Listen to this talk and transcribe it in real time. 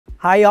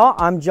Hi y'all,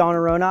 I'm John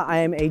Arona. I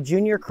am a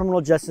junior criminal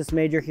justice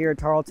major here at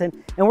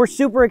Tarleton, and we're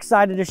super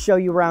excited to show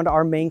you around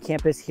our main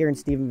campus here in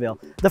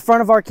Stephenville. The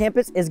front of our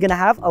campus is going to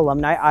have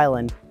Alumni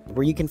Island,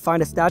 where you can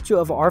find a statue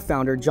of our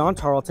founder, John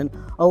Tarleton,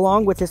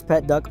 along with his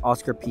pet duck,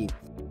 Oscar P.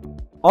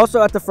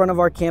 Also at the front of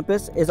our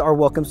campus is our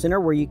Welcome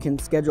Center, where you can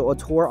schedule a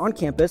tour on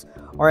campus,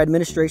 our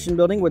administration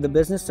building where the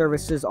business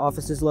services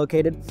office is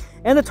located,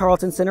 and the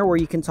Tarleton Center where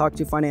you can talk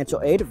to financial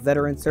aid,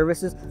 veteran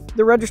services,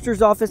 the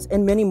registrar's office,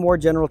 and many more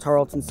general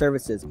Tarleton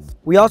services.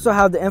 We also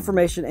have the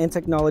information and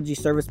technology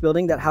service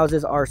building that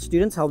houses our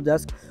students' help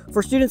desk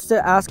for students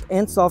to ask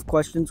and solve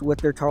questions with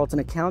their Tarleton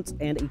accounts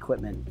and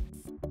equipment.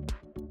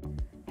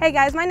 Hey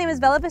guys, my name is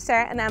Bella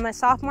Becerra and I'm a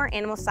sophomore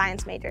animal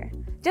science major.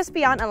 Just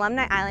beyond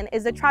Alumni Island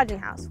is the Trojan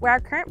House, where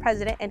our current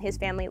president and his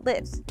family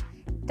lives.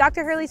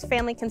 Dr. Hurley's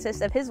family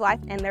consists of his wife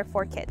and their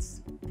 4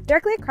 kids.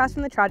 Directly across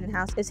from the Trojan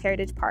House is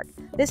Heritage Park.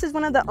 This is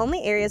one of the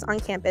only areas on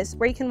campus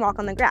where you can walk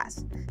on the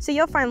grass, so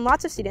you'll find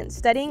lots of students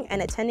studying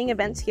and attending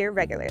events here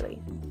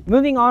regularly.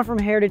 Moving on from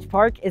Heritage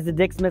Park is the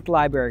Dick Smith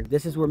Library.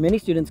 This is where many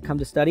students come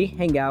to study,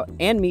 hang out,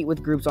 and meet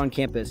with groups on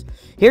campus.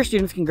 Here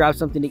students can grab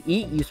something to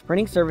eat, use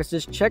printing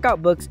services, check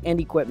out books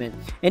and equipment,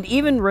 and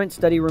even rent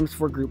study rooms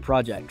for group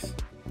projects.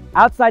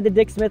 Outside the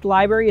Dick Smith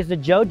Library is the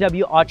Joe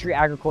W. Autry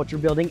Agriculture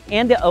Building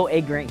and the O.A.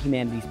 Grant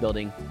Humanities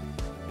Building.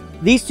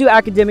 These 2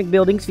 academic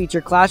buildings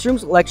feature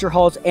classrooms, lecture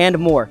halls, and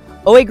more.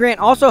 O.A. Grant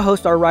also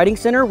hosts our Writing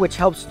Center, which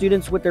helps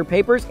students with their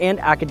papers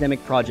and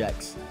academic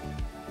projects.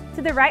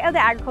 To the right of the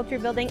Agriculture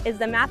Building is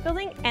the Math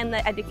Building and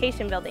the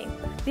Education Building.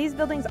 These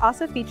buildings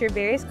also feature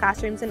various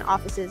classrooms and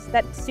offices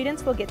that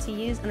students will get to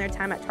use in their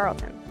time at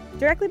Tarleton.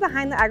 Directly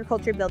behind the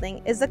Agriculture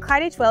Building is the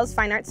Clyde H. Wells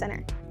Fine Arts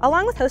Center.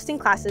 Along with hosting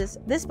classes,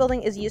 this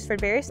building is used for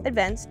various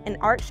events and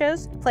art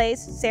shows, plays,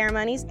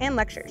 ceremonies, and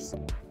lectures.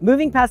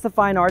 Moving past the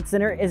Fine Arts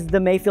Center is the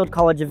Mayfield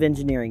College of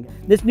Engineering.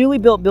 This newly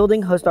built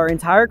building hosts our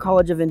entire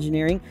College of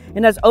Engineering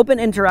and has open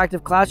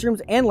interactive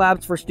classrooms and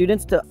labs for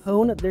students to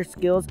hone their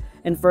skills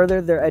and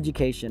further their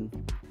education.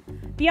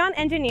 Beyond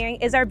engineering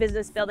is our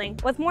business building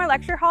with more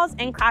lecture halls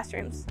and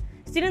classrooms.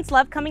 Students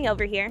love coming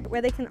over here,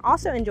 where they can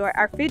also enjoy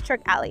our food truck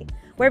alley,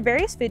 where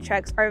various food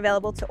trucks are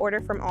available to order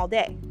from all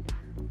day.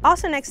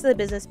 Also next to the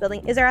business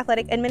building is our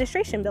athletic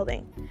administration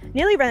building,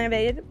 newly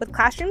renovated with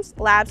classrooms,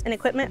 labs, and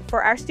equipment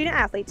for our student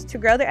athletes to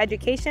grow their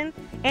education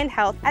and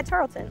health at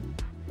Tarleton.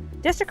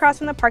 Just across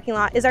from the parking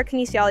lot is our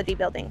kinesiology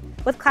building,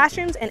 with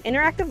classrooms and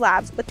interactive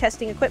labs with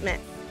testing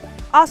equipment.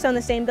 Also in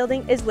the same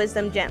building is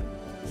Wisdom Gym.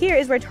 Here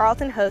is where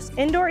Tarleton hosts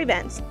indoor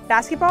events,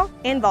 basketball,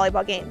 and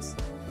volleyball games.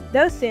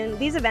 Though soon,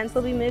 these events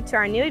will be moved to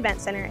our new event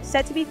center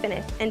set to be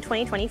finished in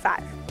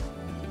 2025.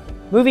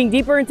 Moving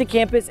deeper into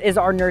campus is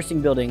our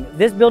nursing building.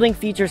 This building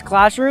features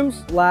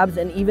classrooms, labs,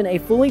 and even a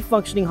fully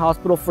functioning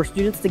hospital for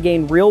students to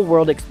gain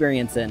real-world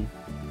experience in.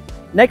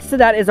 Next to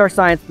that is our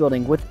science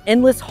building with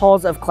endless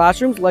halls of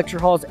classrooms, lecture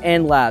halls,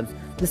 and labs.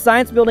 The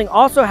science building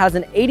also has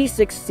an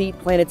 86-seat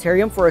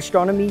planetarium for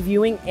astronomy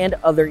viewing and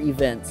other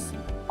events.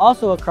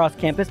 Also across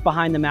campus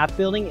behind the math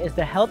building is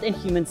the Health and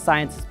Human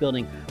Sciences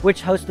building,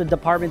 which hosts the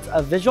departments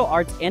of Visual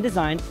Arts and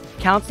Design,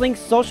 Counseling,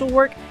 Social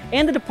Work,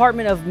 and the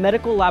Department of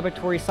Medical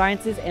Laboratory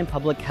Sciences and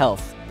Public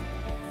Health.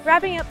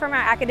 Wrapping up from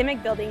our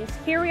academic buildings,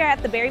 here we are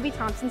at the Barry B.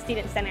 Thompson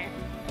Student Center.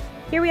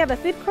 Here we have a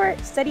food court,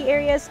 study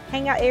areas,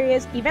 hangout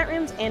areas, event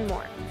rooms, and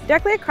more.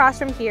 Directly across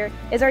from here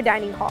is our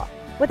dining hall,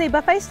 with a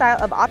buffet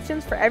style of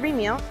options for every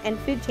meal and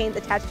food chains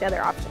attached to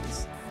other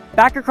options.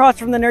 Back across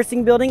from the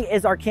nursing building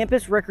is our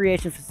campus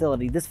recreation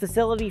facility. This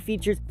facility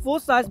features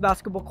full-size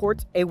basketball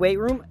courts, a weight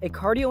room, a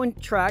cardio and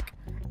track,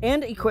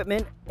 and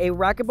equipment, a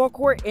racquetball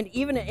court, and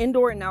even an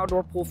indoor and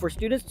outdoor pool for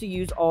students to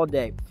use all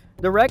day.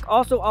 The rec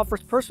also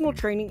offers personal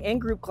training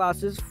and group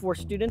classes for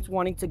students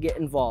wanting to get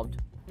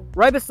involved.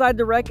 Right beside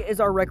the rec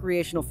is our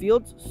recreational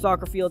fields,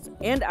 soccer fields,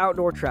 and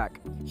outdoor track.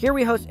 Here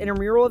we host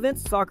intramural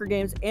events, soccer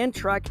games, and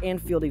track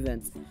and field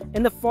events.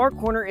 In the far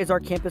corner is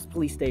our campus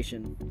police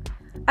station.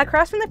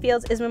 Across from the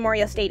fields is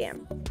Memorial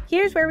Stadium.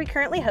 Here's where we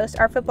currently host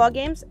our football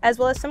games as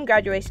well as some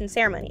graduation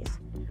ceremonies.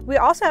 We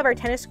also have our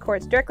tennis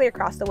courts directly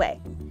across the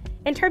way.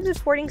 In terms of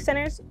sporting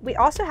centers, we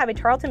also have a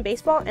Tarleton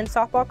baseball and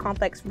softball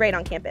complex right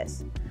on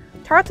campus.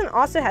 Tarleton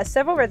also has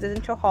several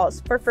residential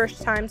halls for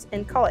first times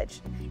in college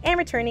and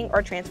returning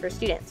or transfer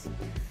students.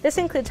 This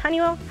includes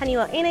Honeywell,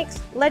 Honeywell Annex,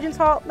 Legends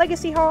Hall,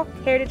 Legacy Hall,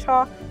 Heritage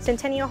Hall,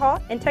 Centennial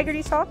Hall,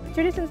 Integrities Hall,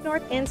 Traditions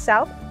North and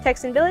South,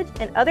 Texan Village,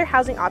 and other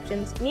housing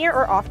options near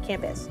or off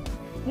campus.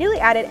 Newly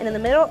added and in the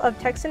middle of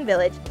Texan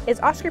Village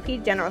is Oscar P.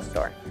 General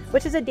Store,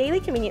 which is a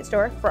daily convenience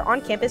store for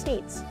on-campus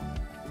needs.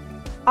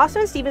 Also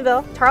in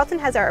Stephenville, Tarleton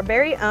has our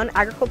very own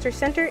Agriculture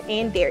Center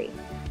and Dairy.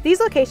 These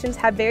locations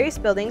have various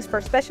buildings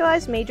for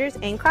specialized majors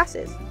and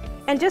classes.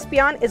 And just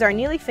beyond is our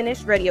newly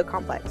finished rodeo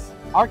complex.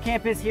 Our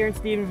campus here in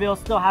Stephenville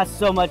still has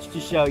so much to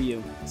show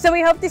you. So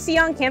we hope to see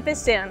you on campus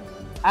soon.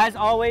 As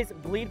always,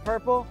 bleed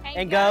purple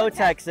and go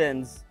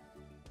Texans!